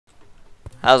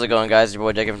How's it going, guys? Your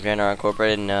boy Jacob from Terraria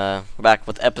Incorporated, and we're back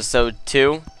with episode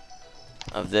 2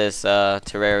 of this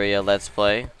Terraria Let's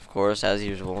Play. Of course, as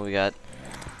usual, we got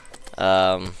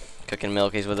Cooking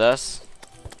Milkies with us.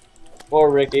 Or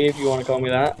Ricky, if you want to call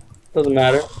me that. Doesn't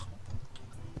matter.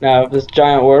 Now, if this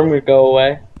giant worm would go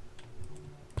away.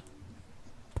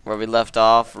 Where we left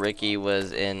off, Ricky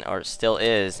was in, or still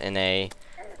is, in a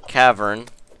cavern,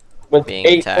 With being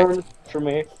 8 attacked. worms for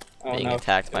me. Being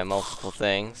attacked by multiple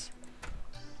things.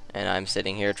 And I'm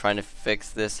sitting here trying to fix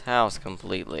this house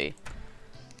completely.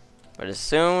 But as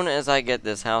soon as I get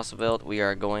this house built, we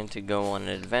are going to go on an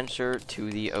adventure to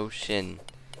the ocean.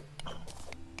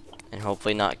 And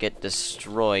hopefully not get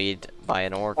destroyed by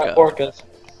an orca. Orcas.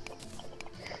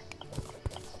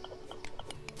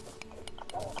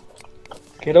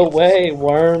 Get away,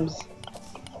 worms.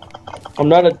 I'm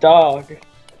not a dog.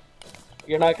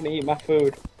 You're not gonna eat my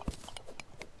food.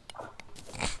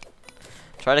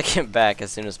 Try to get back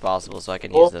as soon as possible so I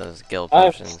can use those gill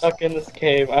potions. I'm stuck in this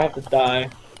cave. I have to die.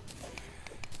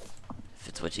 If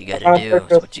it's what you gotta do,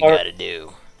 it's what you gotta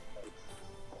do.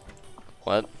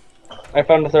 What? I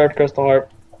found a third crystal heart.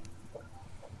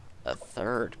 A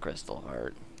third crystal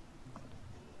heart.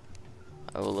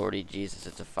 Oh lordy Jesus,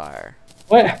 it's a fire.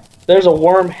 What? There's a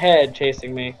worm head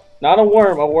chasing me. Not a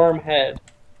worm, a worm head.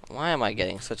 Why am I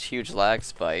getting such huge lag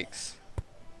spikes?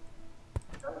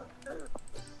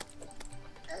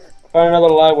 Found another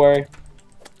library.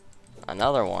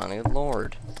 Another one, good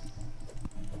lord.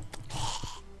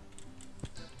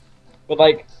 With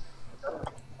like...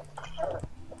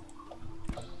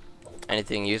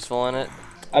 Anything useful in it?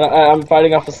 I'm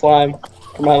fighting off a slime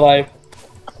for my life.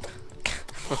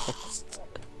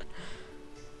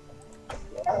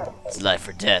 It's life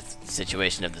or death, the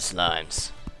situation of the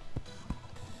slimes.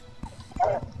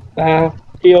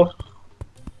 Heal.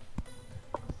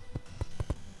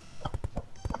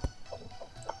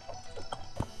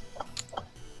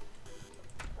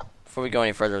 Before we go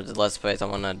any further with the Let's Plays, I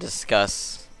want to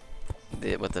discuss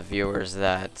with the viewers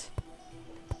that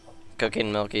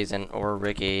Cooking Milkies or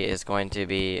Ricky is going to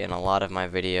be in a lot of my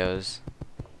videos.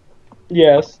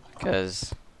 Yes.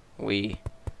 Because we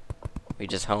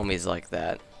just homies like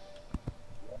that.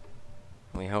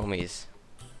 We homies.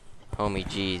 Homie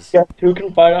G's. Yeah, who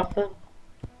can fight off them?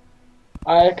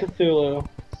 I Cthulhu.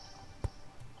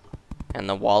 And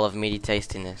the wall of meaty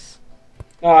tastiness.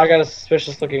 Oh, I got a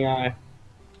suspicious looking eye.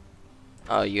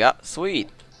 Oh, you got sweet.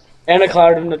 And a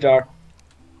cloud in a jar.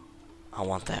 I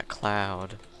want that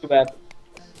cloud. Too bad.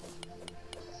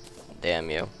 Damn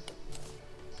you.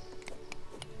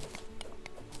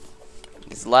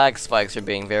 These lag spikes are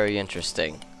being very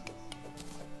interesting.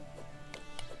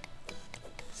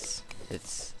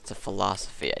 It's a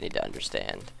philosophy I need to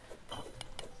understand.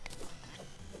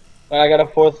 I got a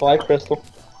 4th life crystal.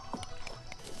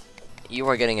 You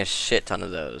are getting a shit ton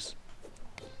of those.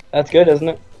 That's good, isn't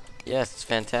it? Yes, it's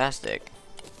fantastic.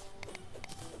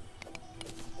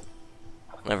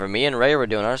 Whenever me and Ray were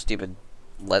doing our stupid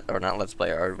Let's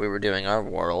Play, we were doing our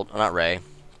world, not Ray,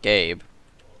 Gabe.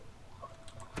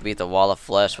 We beat the wall of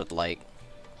flesh with like,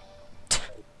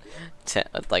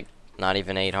 with not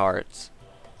even 8 hearts.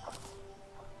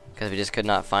 Because we just could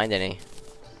not find any.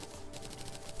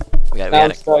 Now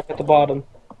I'm stuck at the bottom.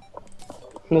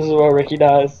 This is where Ricky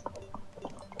dies.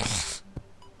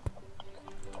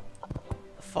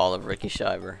 The fall of Ricky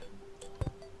Shiver.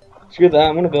 Screw that,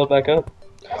 I'm gonna build back up.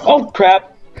 Oh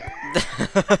crap!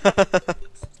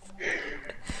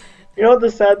 You know what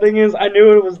the sad thing is? I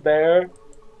knew it was there,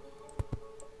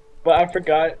 but I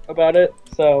forgot about it,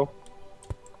 so...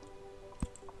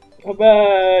 Come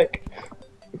back!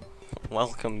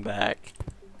 Welcome back.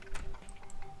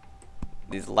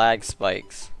 These lag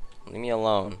spikes. Leave me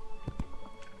alone.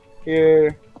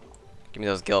 Here. Give me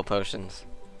those gill potions.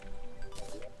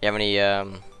 You have any,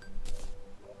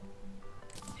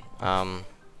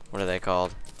 what are they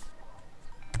called?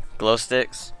 Glow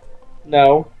sticks?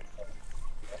 No.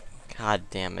 God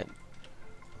damn it.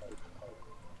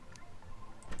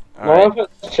 Where do I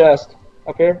put the chest?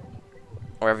 Up here?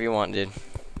 Wherever you want, dude.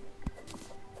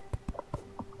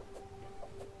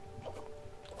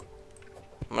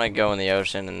 I'm gonna go in the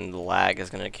ocean and the lag is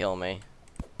gonna kill me.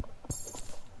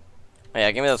 Oh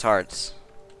yeah, give me those hearts.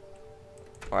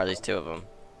 Or at least 2 of them.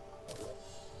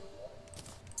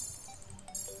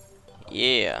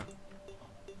 Yeah.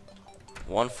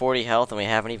 140 health and we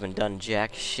haven't even done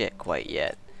jack shit quite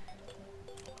yet.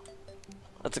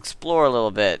 Let's explore a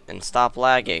little bit and stop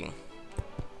lagging.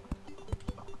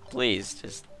 Please,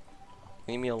 just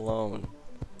leave me alone.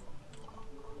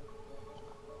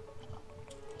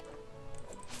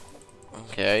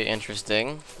 Okay,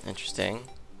 interesting. Interesting.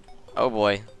 Oh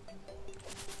boy.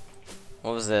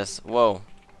 What was this? Whoa.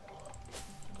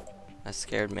 That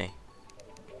scared me.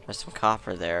 There's some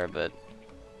copper there, but...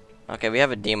 Okay, we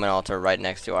have a demon altar right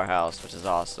next to our house, which is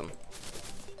awesome.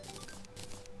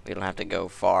 We don't have to go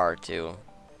far to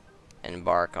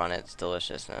embark on its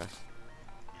deliciousness.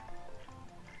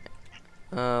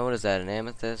 What is that? An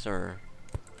amethyst or...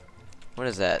 What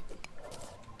is that?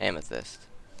 Amethyst.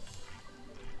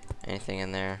 Anything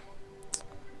in there?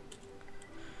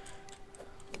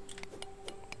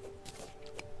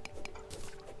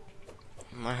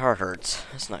 My heart hurts.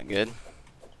 That's not good.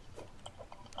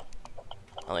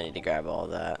 I only need to grab all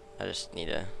that. I just need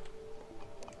a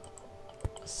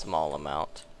small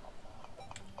amount.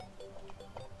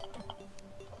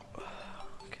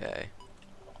 Okay.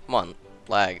 Come on.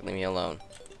 Lag. Leave me alone.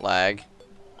 Lag.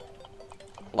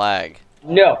 Lag.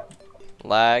 No.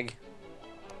 Lag.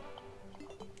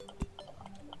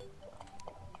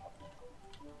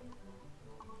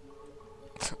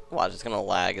 Watch, it's gonna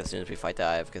lag as soon as we fight the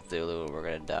Eye of Cthulhu. We're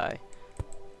gonna die.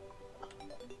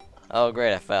 Oh,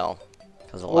 great, I fell.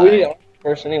 Because of Well, we need lag. armor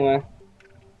first anyway.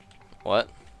 What?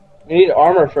 We need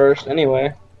armor first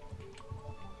anyway.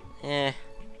 Eh.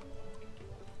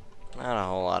 Not a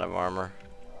whole lot of armor.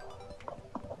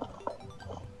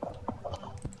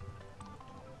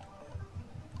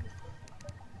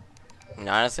 And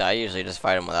honestly, I usually just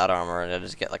fight them without armor and I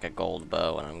just get like a gold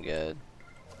bow and I'm good.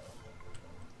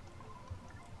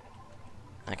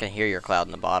 I can hear your cloud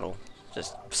in the bottle.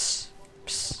 Just psst,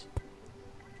 psst.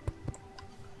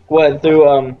 What,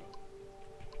 through,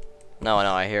 No,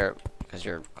 I hear it because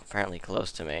you're apparently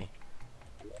close to me.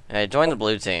 Hey, join the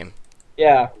blue team.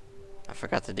 yeah. I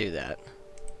forgot to do that.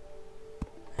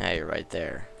 Hey, you're right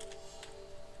there.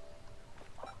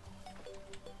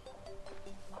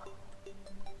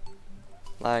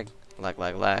 Lag, lag,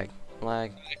 lag, lag,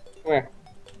 lag. Where?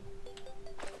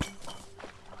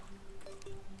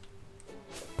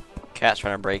 Cat's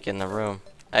trying to break in the room.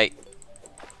 Hey.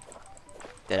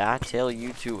 Did I tell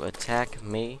you to attack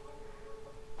me?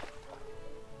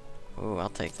 Ooh, I'll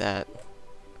take that.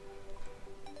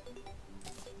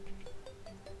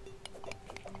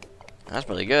 That's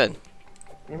pretty good.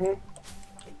 Mm-hmm.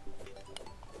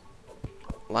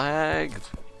 Lag. Is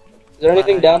there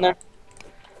anything Lag. down there?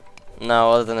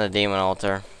 No, other than the demon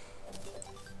altar.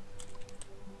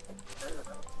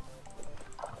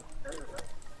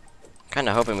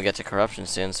 Kinda hoping we get to corruption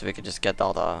soon, so we could just get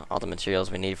all the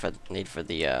materials we need for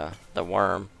the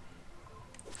worm,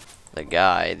 the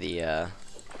guy, the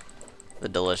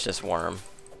delicious worm.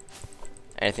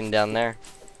 Anything down there?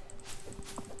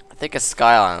 I think a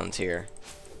sky island's here.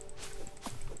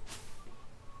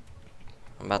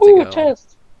 I'm about to Ooh, go.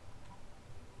 chest.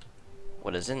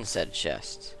 What is in said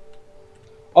chest?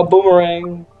 A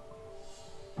boomerang.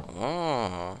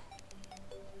 Oh.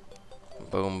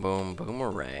 Boom, boom,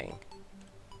 boomerang.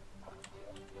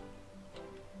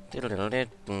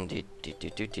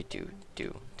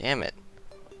 Damn it.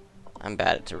 I'm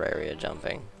bad at Terraria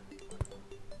jumping.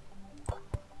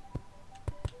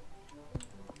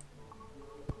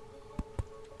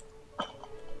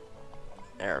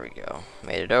 There we go.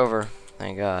 Made it over.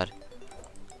 Thank God.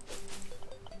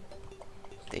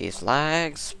 These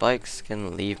lag spikes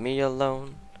can leave me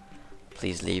alone.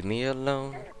 Please leave me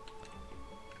alone.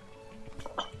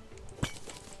 I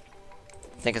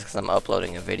think it's because I'm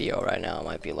uploading a video right now. I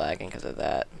might be lagging because of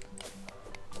that.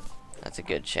 That's a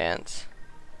good chance.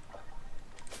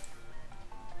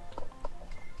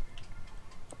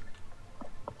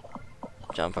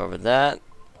 Jump over that.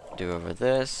 Do over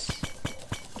this.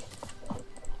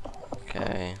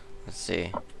 Okay. Let's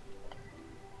see.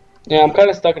 Yeah, I'm kind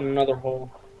of stuck in another hole.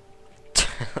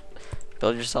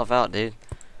 Build yourself out, dude.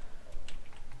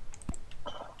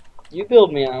 You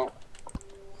build me out.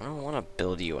 I don't want to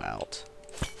build you out.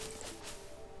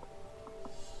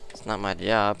 It's not my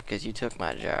job because you took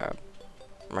my job.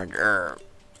 My job.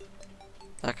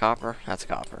 Is that copper? That's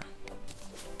copper.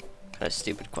 What kind of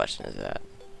stupid question is that?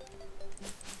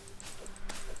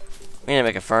 We need to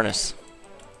make a furnace.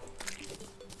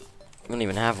 We don't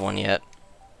even have one yet.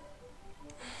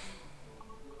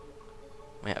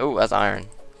 Man, oh, that's iron.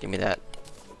 Give me that.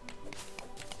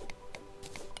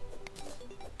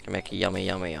 Can make a yummy,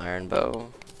 yummy iron bow.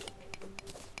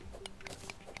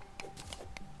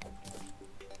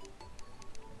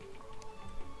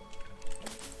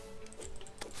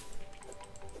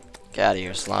 Get out of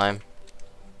here, slime.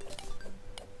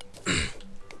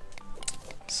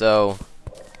 So,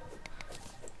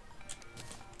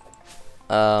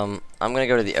 I'm gonna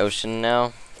go to the ocean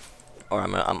now, or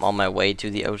I'm on my way to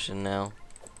the ocean now.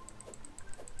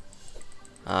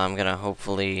 I'm gonna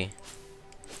hopefully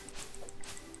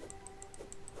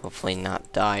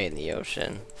not die in the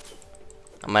ocean.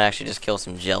 I might actually just kill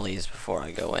some jellies before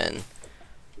I go in.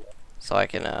 So I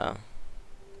can, I'll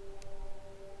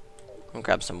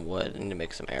grab some wood. I need to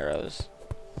make some arrows.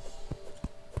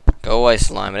 Go away,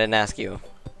 slime. I didn't ask you.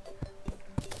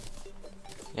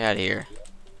 Get out of here.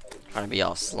 Trying to be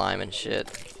all slime and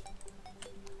shit.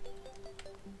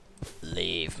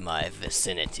 Leave my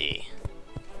vicinity.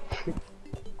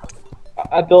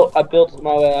 I built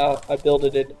my way out. I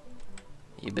builded it.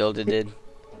 You builded it?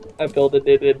 I builded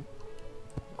it.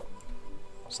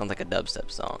 Sounds like a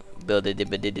dubstep song. Builded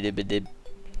it.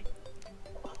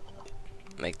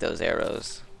 Make those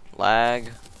arrows.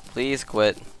 Lag. Please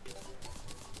quit.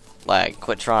 Lag.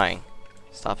 Quit trying.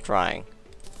 Stop trying.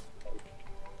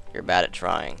 You're bad at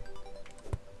trying.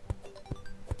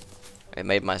 I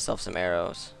made myself some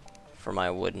arrows for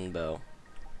my wooden bow.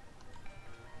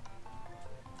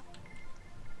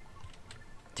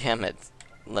 Damn it.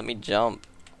 Let me jump.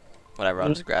 Whatever, I'll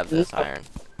just grab this iron.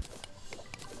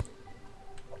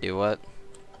 Do what?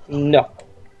 No.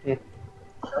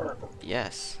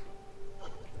 Yes.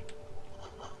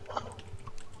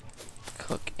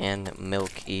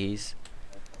 Cooknmilkies.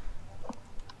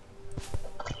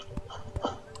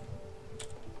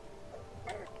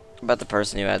 But the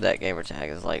person who had that gamer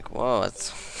tag is like, whoa,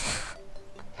 it's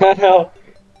I know.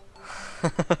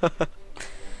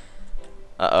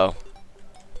 uh-oh.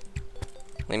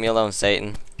 Leave me alone,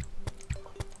 Satan.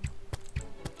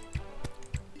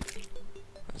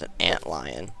 There's an ant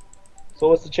lion. So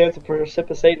what's the chance of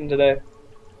precipitating today?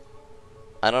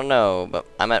 I don't know, but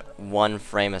I'm at 1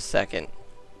 frame a second.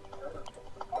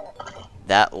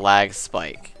 That lag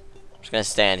spike. I'm just gonna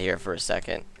stand here for a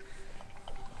second.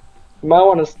 You might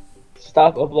want to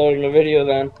stop uploading the video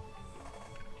then.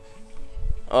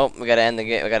 Oh, we gotta end the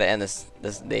game. We gotta end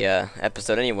the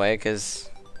episode anyway, cause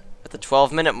at the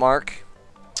 12-minute mark.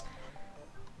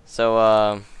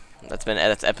 So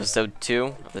that's episode 2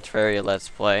 of the Terraria Let's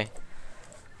Play.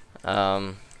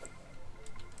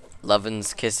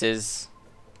 Lovin's kisses.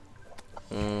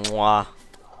 Mwah.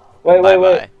 Wait. Bye.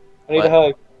 I need What? a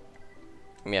hug.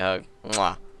 Give me a hug.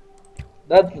 Mwah.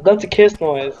 That's a kiss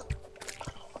noise.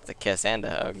 It's a kiss and a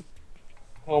hug.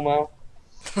 Oh wow.